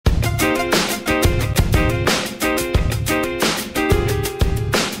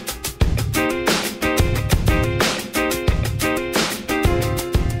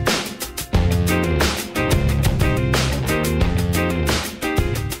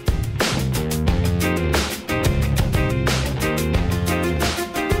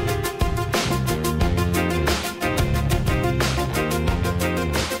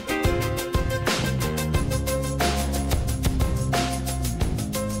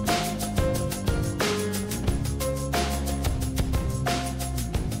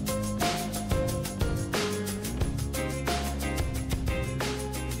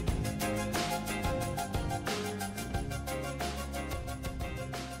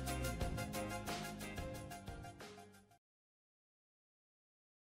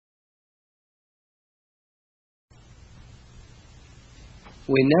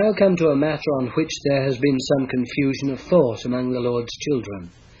We now come to a matter on which there has been some confusion of thought among the Lord's children.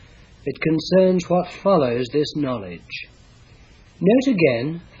 It concerns what follows this knowledge. Note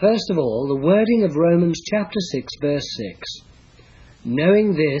again, first of all, the wording of Romans chapter 6, verse 6.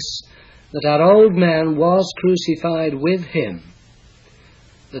 Knowing this, that our old man was crucified with him.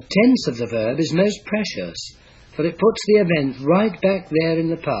 The tense of the verb is most precious, for it puts the event right back there in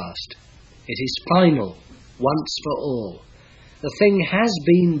the past. It is final, once for all. The thing has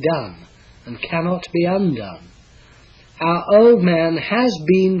been done and cannot be undone. Our old man has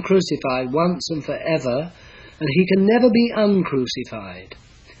been crucified once and forever, and he can never be uncrucified.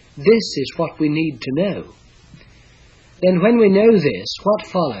 This is what we need to know. Then when we know this, what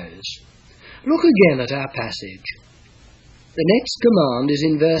follows? Look again at our passage. The next command is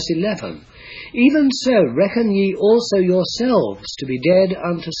in verse 11. Even so reckon ye also yourselves to be dead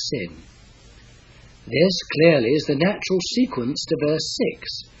unto sin. This clearly is the natural sequence to verse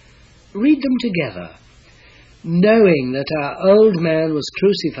 6. Read them together. Knowing that our old man was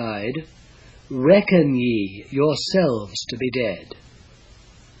crucified, reckon ye yourselves to be dead.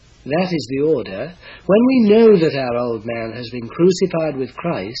 That is the order. When we know that our old man has been crucified with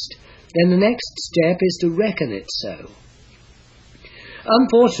Christ, then the next step is to reckon it so.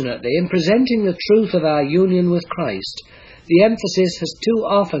 Unfortunately, in presenting the truth of our union with Christ, the emphasis has too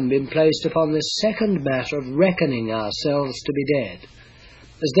often been placed upon this second matter of reckoning ourselves to be dead,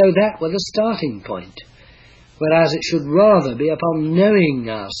 as though that were the starting point, whereas it should rather be upon knowing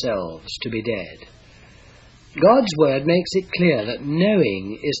ourselves to be dead. God's word makes it clear that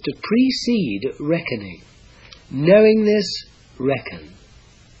knowing is to precede reckoning. Knowing this, reckon.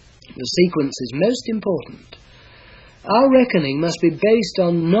 The sequence is most important. Our reckoning must be based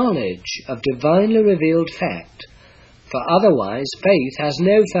on knowledge of divinely revealed fact, for otherwise faith has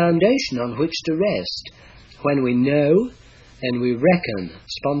no foundation on which to rest. When we know, then we reckon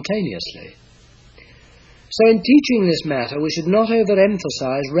spontaneously. So in teaching this matter, we should not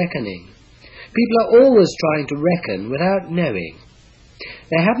overemphasize reckoning. People are always trying to reckon without knowing.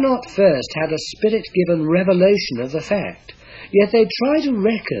 They have not first had a Spirit-given revelation of the fact, yet they try to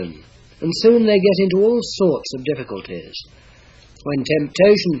reckon, and soon they get into all sorts of difficulties. When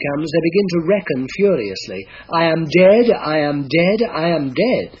temptation comes, they begin to reckon furiously. I am dead, I am dead, I am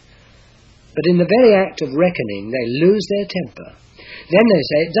dead. But in the very act of reckoning, they lose their temper. Then they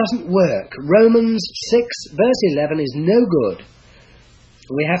say, it doesn't work. Romans 6, verse 11 is no good.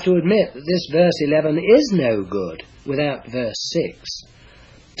 We have to admit that this verse 11 is no good without verse 6.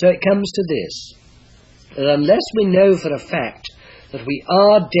 So it comes to this, that unless we know for a fact that we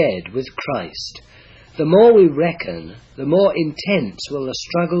are dead with Christ, the more we reckon, the more intense will the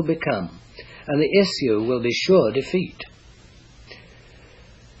struggle become, and the issue will be sure defeat.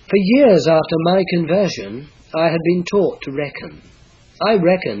 For years after my conversion, I had been taught to reckon. I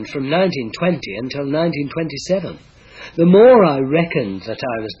reckoned from 1920 until 1927. The more I reckoned that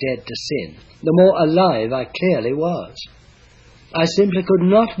I was dead to sin, the more alive I clearly was. I simply could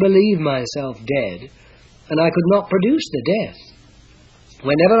not believe myself dead, and I could not produce the death.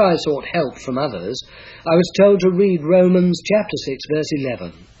 Whenever I sought help from others, I was told to read Romans chapter 6, verse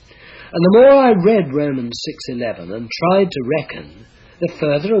 11. And the more I read Romans 6:11 and tried to reckon, the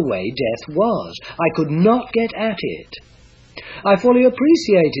further away death was. I could not get at it. I fully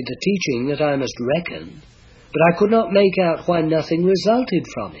appreciated the teaching that I must reckon, but I could not make out why nothing resulted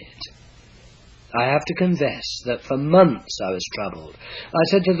from it. I have to confess that for months I was troubled. I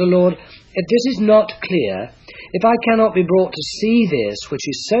said to the Lord, if this is not clear, if I cannot be brought to see this, which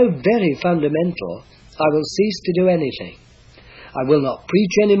is so very fundamental, I will cease to do anything. I will not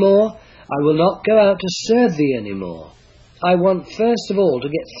preach any more. I will not go out to serve thee any more. I want first of all to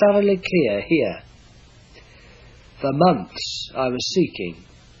get thoroughly clear here. For months I was seeking,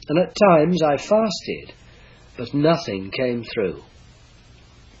 and at times I fasted, but nothing came through.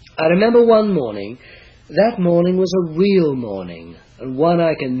 I remember one morning. That morning was a real morning, and one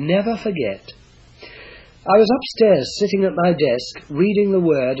I can never forget. I was upstairs sitting at my desk, reading the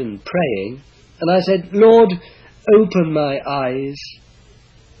Word and praying, and I said, Lord, open my eyes.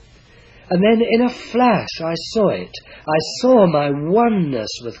 And then in a flash I saw it. I saw my oneness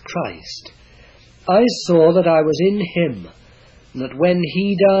with Christ. I saw that I was in him, and that when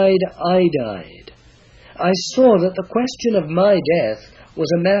he died, I died. I saw that the question of my death was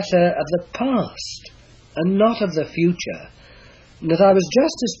a matter of the past and not of the future, and that I was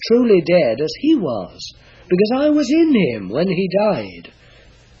just as truly dead as he was, because I was in him when he died.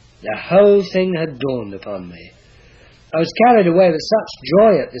 The whole thing had dawned upon me. I was carried away with such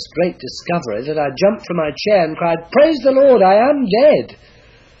joy at this great discovery that I jumped from my chair and cried, Praise the Lord, I am dead!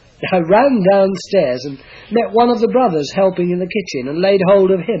 I ran downstairs and met one of the brothers helping in the kitchen and laid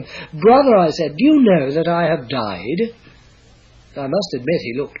hold of him. "Brother," I said, "do you know that I have died?" I must admit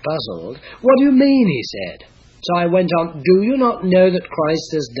he looked puzzled. "What do you mean?" he said. So I went on, "Do you not know that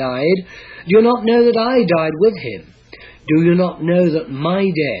Christ has died? Do you not know that I died with him? Do you not know that my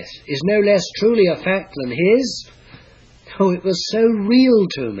death is no less truly a fact than his?" Oh, it was so real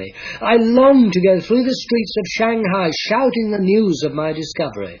to me. I longed to go through the streets of Shanghai shouting the news of my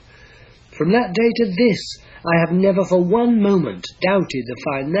discovery. From that day to this, I have never for one moment doubted the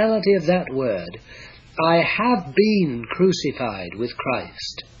finality of that word. I have been crucified with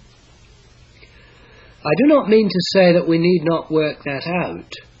Christ. I do not mean to say that we need not work that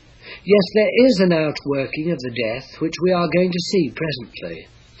out. Yes, there is an outworking of the death which we are going to see presently.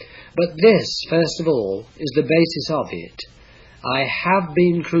 But this, first of all, is the basis of it. I have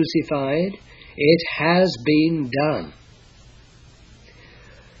been crucified. It has been done.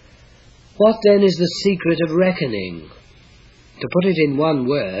 What then is the secret of reckoning? To put it in one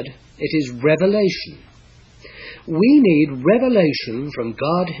word, it is revelation. We need revelation from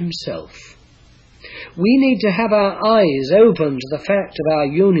God himself. We need to have our eyes open to the fact of our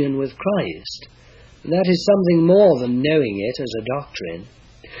union with Christ. And that is something more than knowing it as a doctrine.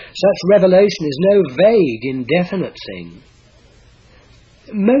 Such revelation is no vague, indefinite thing.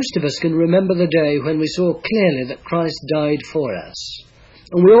 Most of us can remember the day when we saw clearly that Christ died for us.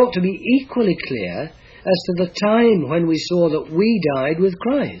 And we ought to be equally clear as to the time when we saw that we died with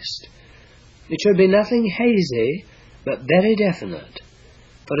Christ. It should be nothing hazy, but very definite.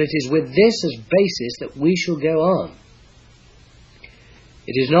 For it is with this as basis that we shall go on.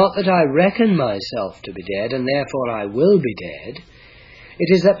 It is not that I reckon myself to be dead, and therefore I will be dead.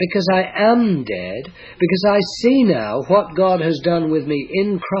 It is that because I am dead, because I see now what God has done with me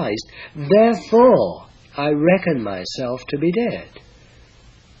in Christ, therefore I reckon myself to be dead.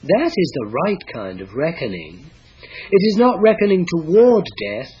 That is the right kind of reckoning. It is not reckoning toward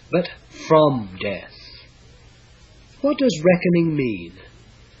death, but from death. What does reckoning mean?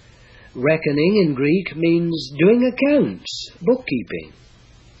 Reckoning in Greek means doing accounts, bookkeeping.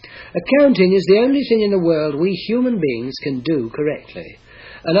 Accounting is the only thing in the world we human beings can do correctly.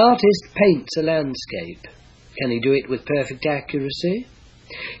 An artist paints a landscape. Can he do it with perfect accuracy?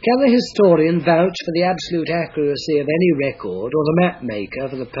 Can the historian vouch for the absolute accuracy of any record, or the map maker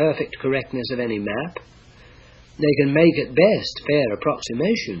for the perfect correctness of any map? They can make at best fair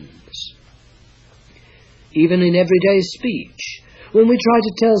approximations. Even in everyday speech, when we try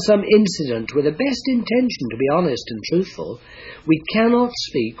to tell some incident with the best intention to be honest and truthful, we cannot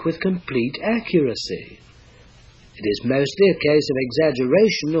speak with complete accuracy. It is mostly a case of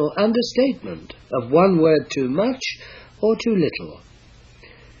exaggeration or understatement, of one word too much or too little.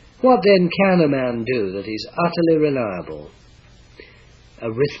 What then can a man do that is utterly reliable?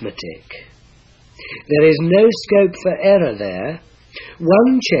 Arithmetic. There is no scope for error there.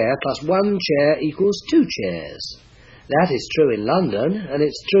 1 chair plus 1 chair equals 2 chairs. That is true in London, and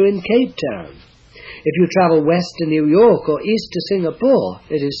it's true in Cape Town. If you travel west to New York or east to Singapore,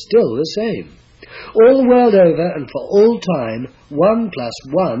 it is still the same. All the world over and for all time, 1 plus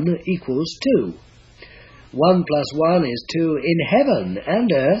 1 equals 2. 1 plus 1 is 2 in heaven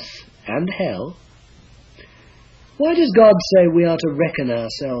and earth and hell. Why does God say we are to reckon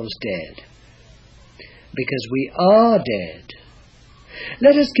ourselves dead? Because we are dead.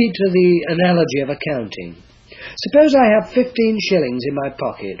 Let us keep to the analogy of accounting. Suppose I have 15 shillings in my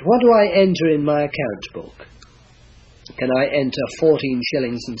pocket. What do I enter in my account book? Can I enter 14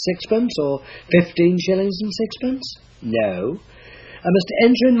 shillings and sixpence or 15 shillings and sixpence? No. I must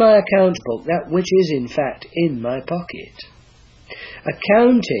enter in my account book that which is in fact in my pocket.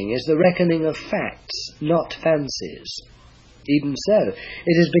 Accounting is the reckoning of facts, not fancies. Even so,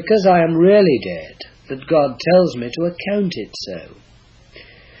 it is because I am really dead that God tells me to account it so.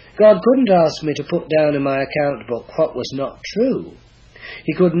 God couldn't ask me to put down in my account book what was not true.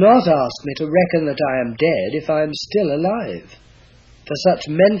 He could not ask me to reckon that I am dead if I am still alive. For such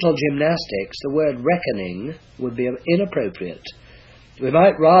mental gymnastics, the word reckoning would be inappropriate. We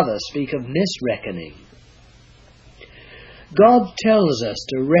might rather speak of misreckoning. God tells us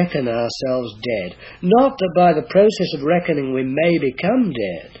to reckon ourselves dead, not that by the process of reckoning we may become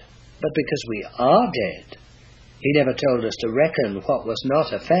dead, but because we are dead. He never told us to reckon what was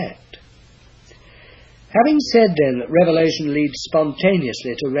not a fact. Having said then that revelation leads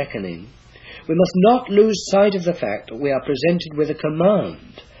spontaneously to reckoning, we must not lose sight of the fact that we are presented with a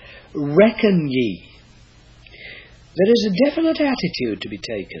command. Reckon ye. There is a definite attitude to be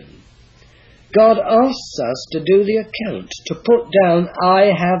taken. God asks us to do the account, to put down, I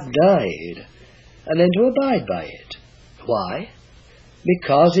have died, and then to abide by it. Why?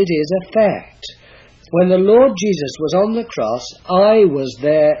 because it is a fact. When the Lord Jesus was on the cross, I was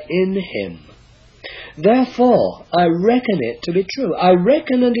there in him. Therefore, I reckon it to be true. I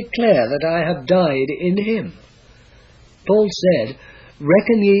reckon and declare that I have died in him. Paul said,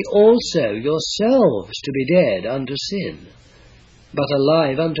 "Reckon ye also yourselves to be dead unto sin, but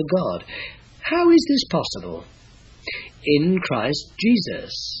alive unto God." How is this possible? In Christ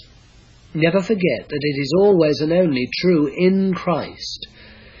Jesus. Never forget that it is always and only true in Christ.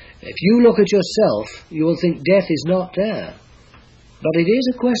 If you look at yourself, you will think death is not there. But it is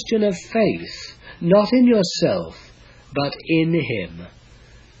a question of faith, not in yourself, but in him.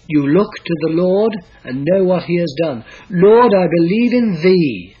 You look to the Lord and know what he has done. Lord, I believe in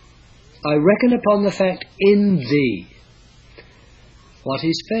thee. I reckon upon the fact in thee. What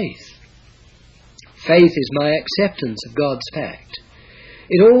is faith? Faith is my acceptance of God's fact.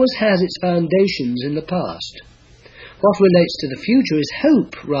 It always has its foundations in the past. What relates to the future is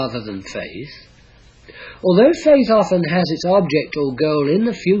hope rather than faith. Although faith often has its object or goal in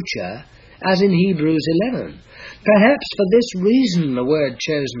the future, as in Hebrews 11, perhaps for this reason the word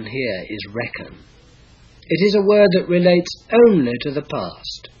chosen here is reckon. It is a word that relates only to the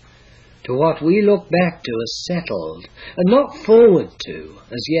past, to what we look back to as settled, and not forward to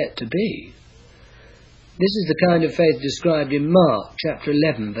as yet to be. This is the kind of faith described in Mark chapter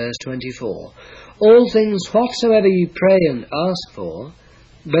 11, verse 24. All things whatsoever ye pray and ask for,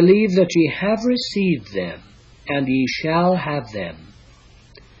 believe that ye have received them, and ye shall have them.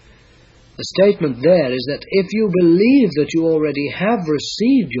 The statement there is that if you believe that you already have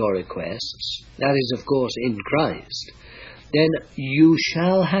received your requests, that is, of course, in Christ, then you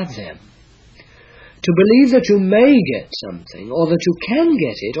shall have them. To believe that you may get something, or that you can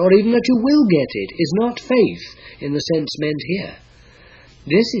get it, or even that you will get it, is not faith in the sense meant here.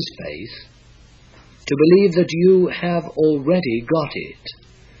 This is faith, to believe that you have already got it.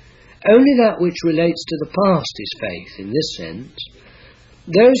 Only that which relates to the past is faith in this sense.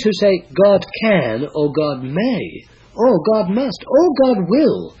 Those who say God can, or God may, or God must, or God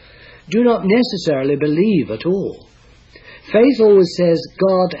will, do not necessarily believe at all. Faith always says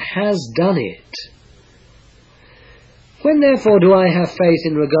God has done it. When therefore do I have faith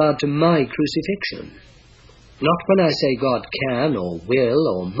in regard to my crucifixion? Not when I say God can, or will,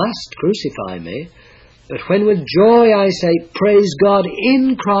 or must crucify me, but when with joy I say, praise God,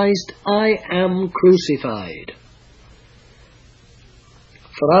 in Christ I am crucified.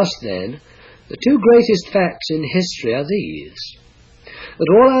 For us, then, the two greatest facts in history are these: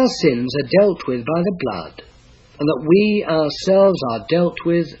 that all our sins are dealt with by the blood, and that we ourselves are dealt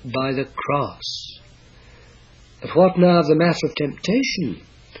with by the cross. But what now of the matter of temptation?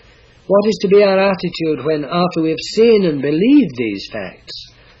 What is to be our attitude when, after we have seen and believed these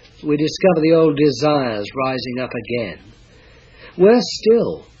facts, we discover the old desires rising up again? Worse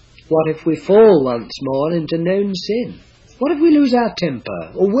still, what if we fall once more into known sin? What if we lose our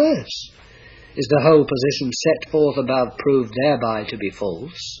temper? Or worse, is the whole position set forth above proved thereby to be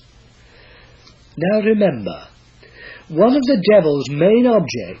false? Now remember, one of the devil's main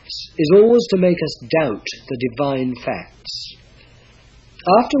objects is always to make us doubt the divine facts.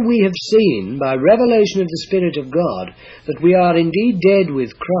 After we have seen, by revelation of the Spirit of God, that we are indeed dead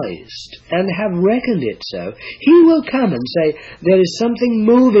with Christ, and have reckoned it so, he will come and say, there is something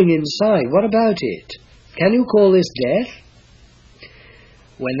moving inside. What about it? Can you call this death?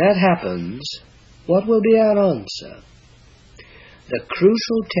 When that happens, what will be our answer? The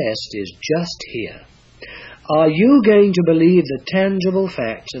crucial test is just here. Are you going to believe the tangible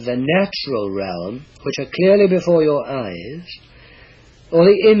facts of the natural realm, which are clearly before your eyes, or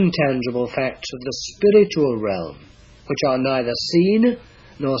the intangible facts of the spiritual realm, which are neither seen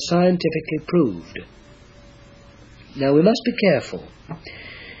nor scientifically proved? Now we must be careful.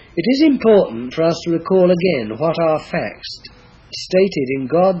 It is important for us to recall again what are facts stated in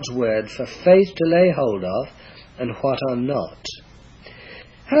God's word for faith to lay hold of, and what are not.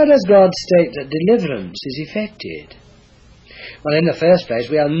 How does God state that deliverance is effected? Well, in the first place,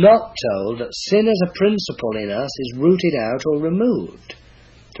 we are not told that sin as a principle in us is rooted out or removed.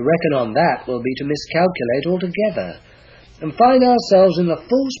 To reckon on that will be to miscalculate altogether, and find ourselves in the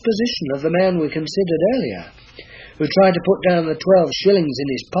false position of the man we considered earlier, who tried to put down the 12 shillings in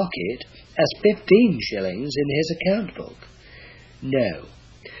his pocket as 15 shillings in his account book. No,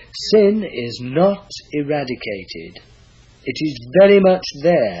 sin is not eradicated. It is very much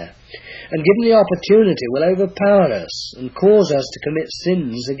there, and given the opportunity will overpower us and cause us to commit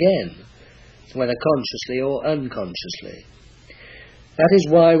sins again, whether consciously or unconsciously. That is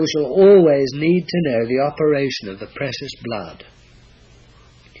why we shall always need to know the operation of the precious blood.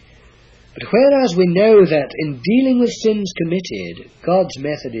 But whereas we know that in dealing with sins committed, God's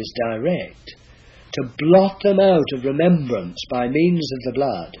method is direct, to blot them out of remembrance by means of the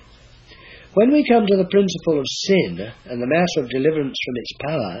blood, when we come to the principle of sin and the matter of deliverance from its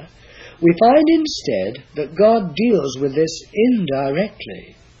power, we find instead that God deals with this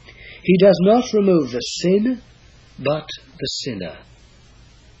indirectly. He does not remove the sin, but the sinner.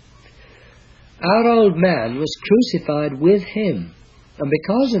 Our old man was crucified with him, and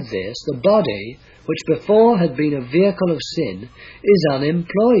because of this, the body, which before had been a vehicle of sin, is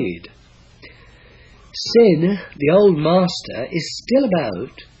unemployed. Sin, the old master, is still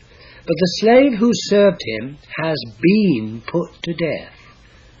about, but the slave who served him has been put to death,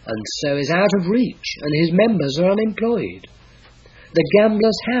 and so is out of reach, and his members are unemployed. The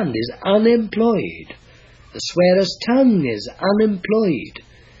gambler's hand is unemployed. The swearer's tongue is unemployed.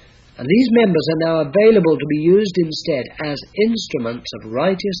 And these members are now available to be used instead as instruments of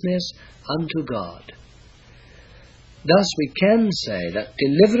righteousness unto God. Thus we can say that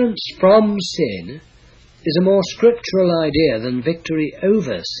deliverance from sin is a more scriptural idea than victory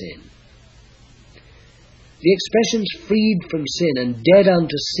over sin. The expressions freed from sin and dead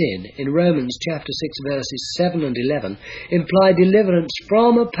unto sin in Romans chapter 6 verses 7 and 11 imply deliverance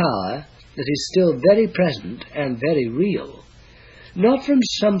from a power that is still very present and very real, not from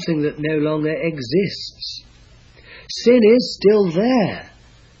something that no longer exists. Sin is still there,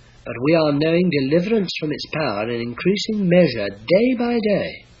 but we are knowing deliverance from its power in increasing measure day by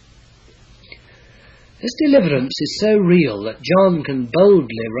day. This deliverance is so real that John can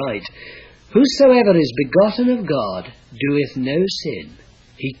boldly write, "Whosoever is begotten of God doeth no sin.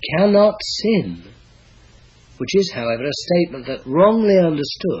 He cannot sin," which is, however, a statement that, wrongly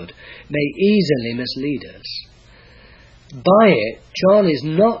understood, may easily mislead us. By it, John is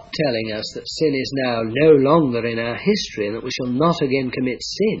not telling us that sin is now no longer in our history and that we shall not again commit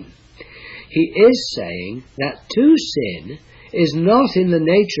sin. He is saying that to sin is not in the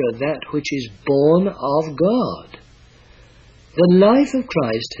nature of that which is born of God. The life of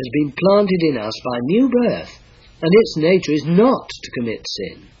Christ has been planted in us by new birth, and its nature is not to commit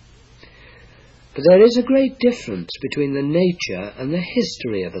sin. But there is a great difference between the nature and the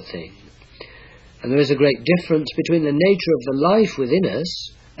history of a thing. And there is a great difference between the nature of the life within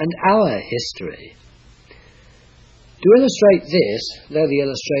us and our history. To illustrate this, though the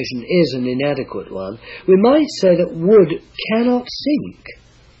illustration is an inadequate one, we might say that wood cannot sink,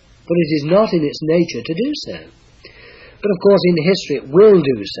 for it is not in its nature to do so. But of course in history it will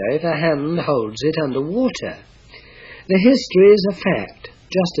do so if a hand holds it under water. The history is a fact,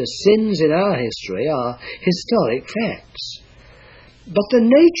 just as sins in our history are historic facts. But the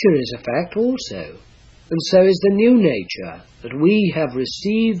nature is a fact also, and so is the new nature that we have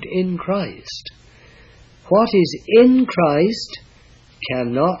received in Christ. What is in Christ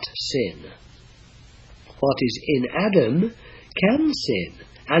cannot sin. What is in Adam can sin,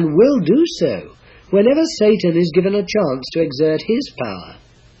 and will do so, whenever Satan is given a chance to exert his power.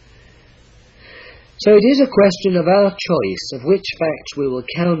 So it is a question of our choice of which facts we will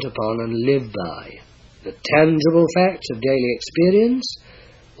count upon and live by, the tangible facts of daily experience,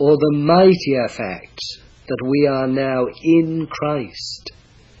 or the mightier facts that we are now in Christ.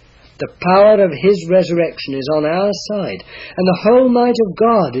 The power of his resurrection is on our side, and the whole might of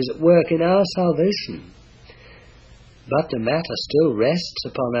God is at work in our salvation. But the matter still rests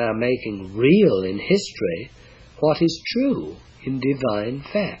upon our making real in history what is true in divine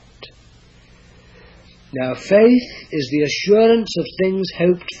fact. Now faith is the assurance of things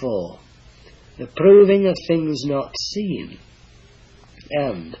hoped for, the proving of things not seen,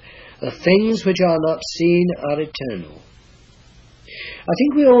 and the things which are not seen are eternal. I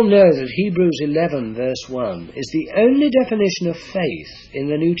think we all know that Hebrews 11 verse 1 is the only definition of faith in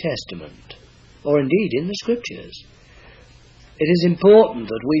the New Testament, or indeed in the Scriptures. It is important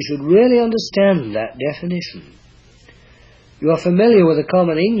that we should really understand that definition. You are familiar with the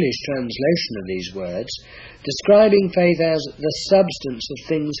common English translation of these words, describing faith as the substance of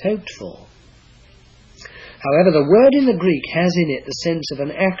things hoped for. However, the word in the Greek has in it the sense of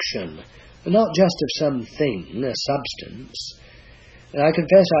an action, not just of some thing, a substance. And I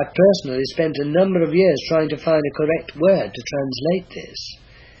confess I personally spent a number of years trying to find a correct word to translate this.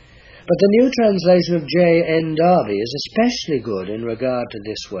 But the new translation of J.N. Darby is especially good in regard to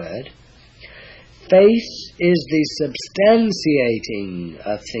this word. Faith is the substantiating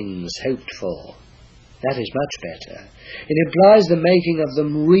of things hoped for. That is much better. It implies the making of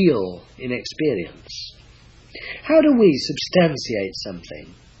them real in experience. How do we substantiate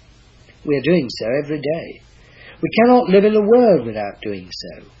something? We are doing so every day. We cannot live in the world without doing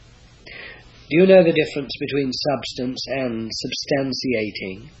so. Do you know the difference between substance and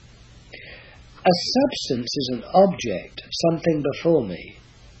substantiating? A substance is an object, something before me.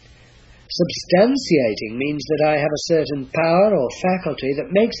 Substantiating means that I have a certain power or faculty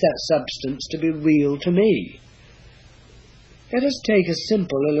that makes that substance to be real to me. Let us take a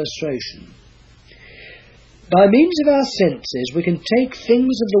simple illustration. By means of our senses, we can take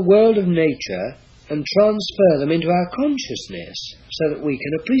things of the world of nature and transfer them into our consciousness so that we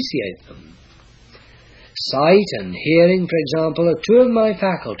can appreciate them. Sight and hearing, for example, are two of my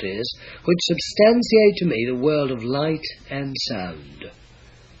faculties which substantiate to me the world of light and sound.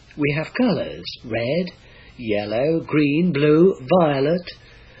 We have colours, red, yellow, green, blue, violet,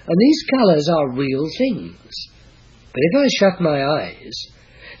 and these colours are real things. But if I shut my eyes,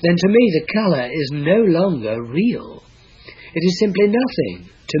 then to me the colour is no longer real. It is simply nothing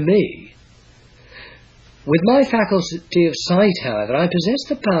to me. With my faculty of sight, however, I possess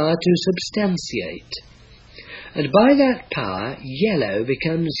the power to substantiate, and by that power yellow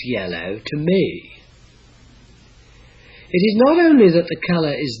becomes yellow to me. It is not only that the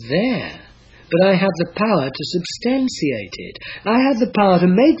colour is there, but I have the power to substantiate it. I have the power to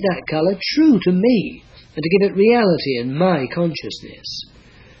make that colour true to me and to give it reality in my consciousness.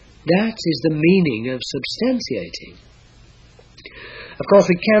 That is the meaning of substantiating. Of course,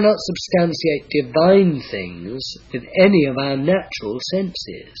 we cannot substantiate divine things with any of our natural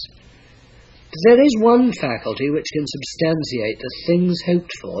senses. But there is one faculty which can substantiate the things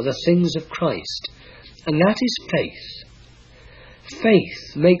hoped for, the things of Christ, and that is faith.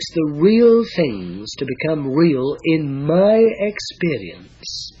 Faith makes the real things to become real in my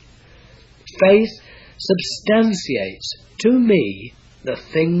experience. Faith substantiates to me the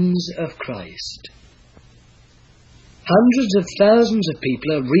things of Christ. Hundreds of thousands of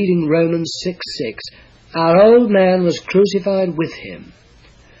people are reading Romans 6:6. Our old man was crucified with him.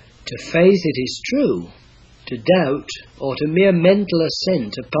 To faith it is true. To doubt, or to mere mental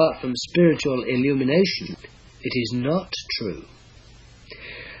assent apart from spiritual illumination, it is not true.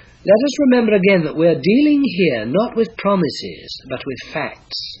 Let us remember again that we are dealing here not with promises, but with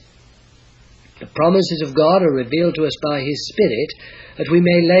facts. The promises of God are revealed to us by His Spirit, that we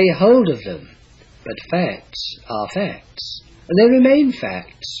may lay hold of them. But facts are facts, and they remain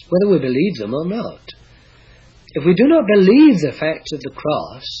facts, whether we believe them or not. If we do not believe the facts of the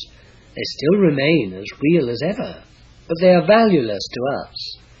cross, they still remain as real as ever, but they are valueless to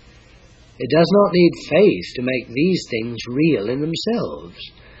us. It does not need faith to make these things real in themselves,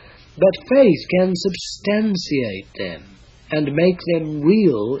 but faith can substantiate them and make them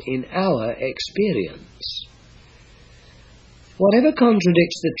real in our experience. Whatever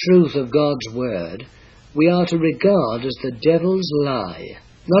contradicts the truth of God's word, we are to regard as the devil's lie,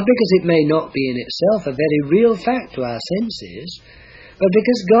 not because it may not be in itself a very real fact to our senses, but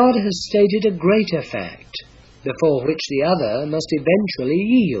because God has stated a greater fact, before which the other must eventually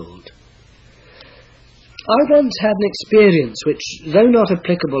yield. I once had an experience which, though not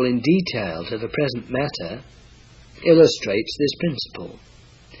applicable in detail to the present matter, illustrates this principle.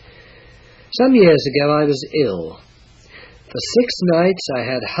 Some years ago I was ill. For 6 nights I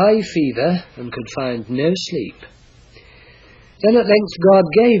had high fever and could find no sleep. Then at length God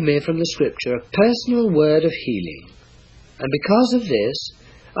gave me from the Scripture a personal word of healing, and because of this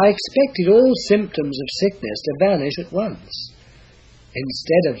I expected all symptoms of sickness to vanish at once.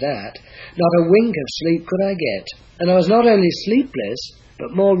 Instead of that, not a wink of sleep could I get, and I was not only sleepless,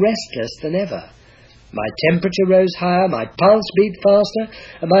 but more restless than ever. My temperature rose higher, my pulse beat faster,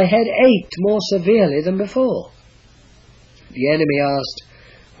 and my head ached more severely than before. The enemy asked,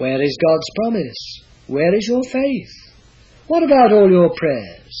 "Where is God's promise? Where is your faith? What about all your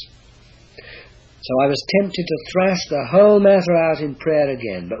prayers?" So I was tempted to thrash the whole matter out in prayer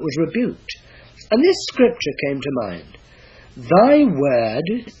again, but was rebuked. And this scripture came to mind. Thy word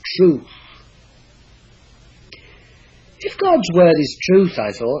is truth. If God's word is truth,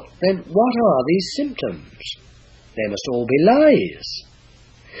 I thought, then what are these symptoms? They must all be lies.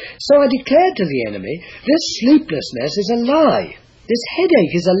 So I declared to the enemy, this sleeplessness is a lie. This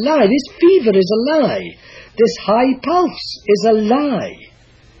headache is a lie. This fever is a lie. This high pulse is a lie.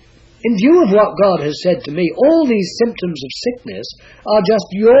 In view of what God has said to me, all these symptoms of sickness are just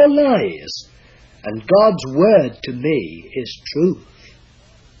your lies, and God's word to me is truth.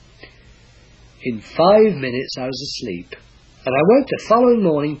 In 5 minutes I was asleep, and I woke the following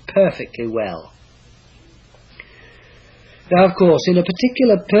morning perfectly well. Now, of course, in a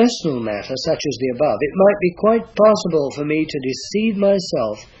particular personal matter such as the above, it might be quite possible for me to deceive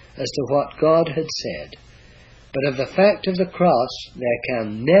myself as to what God had said. But of the fact of the cross, there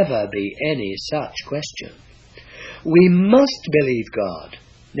can never be any such question. We must believe God,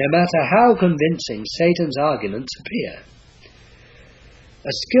 no matter how convincing Satan's arguments appear.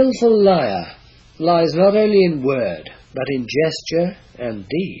 A skillful liar lies not only in word, but in gesture and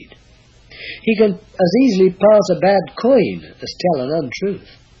deed. He can as easily pass a bad coin as tell an untruth.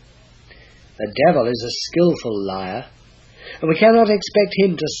 The devil is a skilful liar, and we cannot expect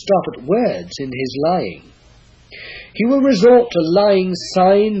him to stop at words in his lying. He will resort to lying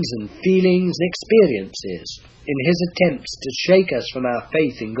signs and feelings and experiences in his attempts to shake us from our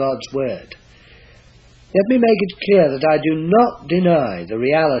faith in God's word. Let me make it clear that I do not deny the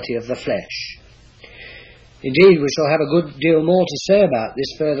reality of the flesh. Indeed, we shall have a good deal more to say about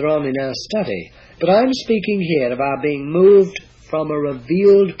this further on in our study, but I am speaking here of our being moved from a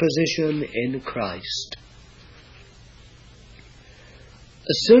revealed position in Christ.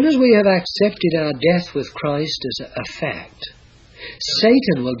 As soon as we have accepted our death with Christ as a fact,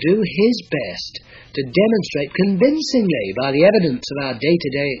 Satan will do his best to demonstrate convincingly by the evidence of our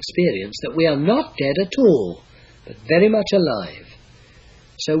day-to-day experience that we are not dead at all, but very much alive.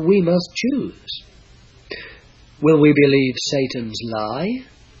 So we must choose. Will we believe Satan's lie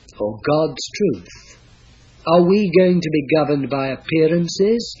or God's truth? Are we going to be governed by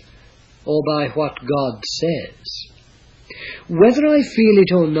appearances or by what God says? Whether I feel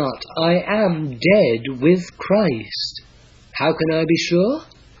it or not, I am dead with Christ. How can I be sure?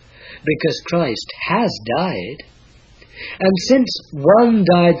 Because Christ has died. And since one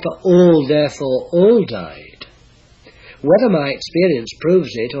died for all, therefore all died. Whether my experience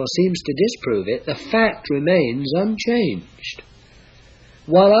proves it or seems to disprove it, the fact remains unchanged.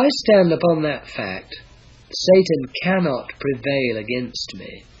 While I stand upon that fact, Satan cannot prevail against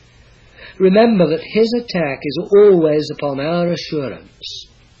me. Remember that his attack is always upon our assurance,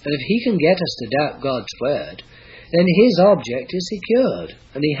 and if he can get us to doubt God's word, then his object is secured,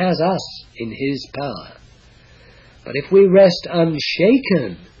 and he has us in his power. But if we rest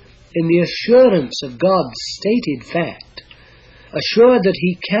unshaken in the assurance of God's stated fact, assured that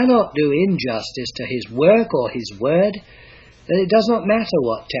he cannot do injustice to his work or his word, then it does not matter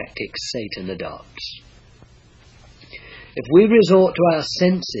what tactics Satan adopts. If we resort to our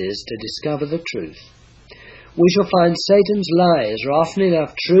senses to discover the truth, we shall find Satan's lies are often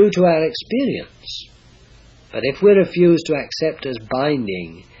enough true to our experience. But if we refuse to accept as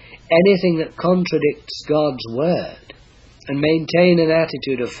binding anything that contradicts God's word, and maintain an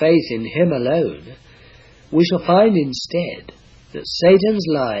attitude of faith in him alone, we shall find instead that Satan's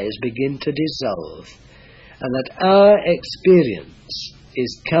lies begin to dissolve, and that our experience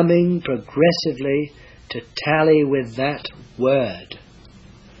is coming progressively to tally with that word.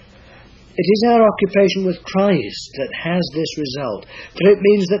 It is our occupation with Christ that has this result, for it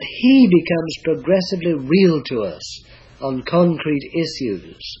means that he becomes progressively real to us on concrete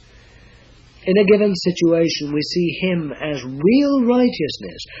issues. In a given situation, we see him as real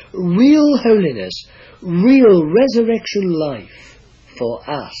righteousness, real holiness, real resurrection life for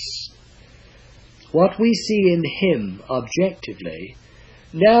us. What we see in him objectively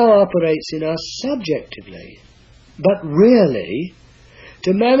now operates in us subjectively, but really,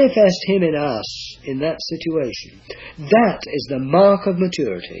 to manifest him in us in that situation, that is the mark of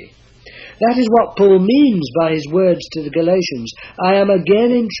maturity. That is what Paul means by his words to the Galatians, I am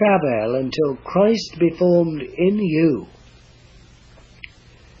again in travail until Christ be formed in you.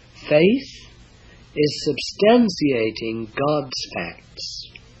 Faith is substantiating God's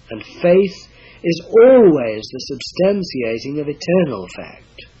facts, and faith is always the substantiating of eternal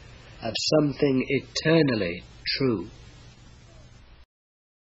fact, of something eternally true.